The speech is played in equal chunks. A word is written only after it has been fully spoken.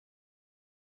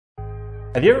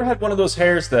Have you ever had one of those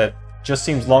hairs that just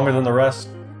seems longer than the rest?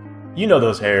 You know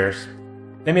those hairs.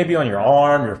 They may be on your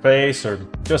arm, your face, or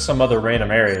just some other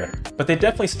random area, but they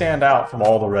definitely stand out from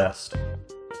all the rest.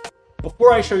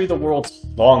 Before I show you the world's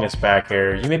longest back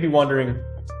hair, you may be wondering,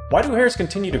 why do hairs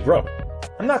continue to grow?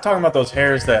 I'm not talking about those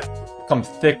hairs that become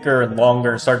thicker and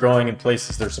longer and start growing in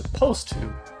places they're supposed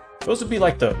to. Those would be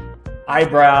like the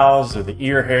eyebrows or the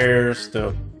ear hairs,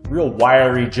 the real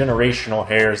wiry generational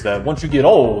hairs that once you get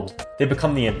old, they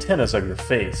become the antennas of your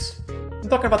face. I'm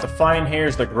talking about the fine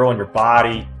hairs that grow on your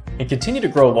body and continue to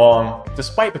grow long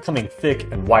despite becoming thick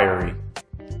and wiry.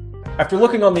 After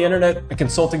looking on the internet and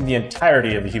consulting the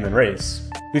entirety of the human race,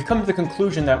 we've come to the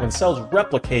conclusion that when cells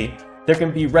replicate, there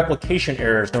can be replication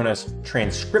errors known as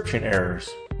transcription errors.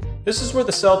 This is where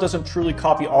the cell doesn't truly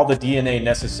copy all the DNA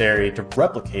necessary to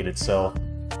replicate itself,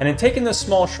 and in taking this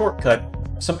small shortcut,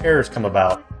 some errors come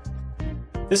about.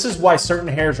 This is why certain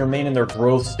hairs remain in their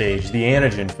growth stage, the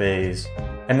anagen phase,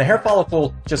 and the hair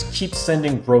follicle just keeps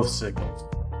sending growth signals.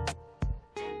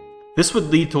 This would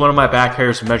lead to one of my back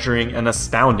hairs measuring an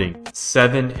astounding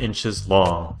 7 inches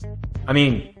long. I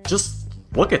mean, just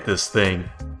look at this thing.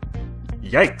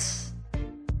 Yikes.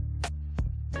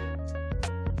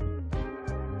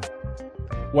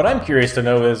 What I'm curious to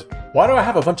know is, why do I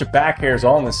have a bunch of back hairs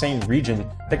all in the same region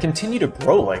that continue to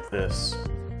grow like this?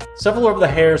 Several of the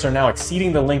hairs are now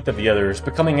exceeding the length of the others,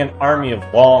 becoming an army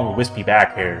of long, wispy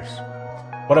back hairs.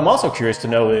 What I'm also curious to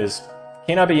know is,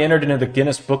 can I be entered into the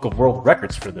Guinness Book of World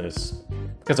Records for this?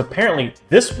 Because apparently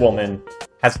this woman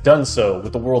has done so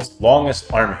with the world's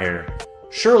longest arm hair.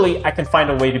 Surely I can find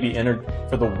a way to be entered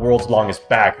for the world's longest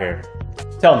back hair.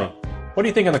 Tell me, what do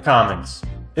you think in the comments?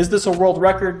 Is this a world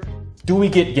record? Do we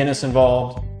get Guinness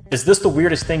involved? Is this the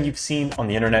weirdest thing you've seen on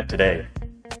the internet today?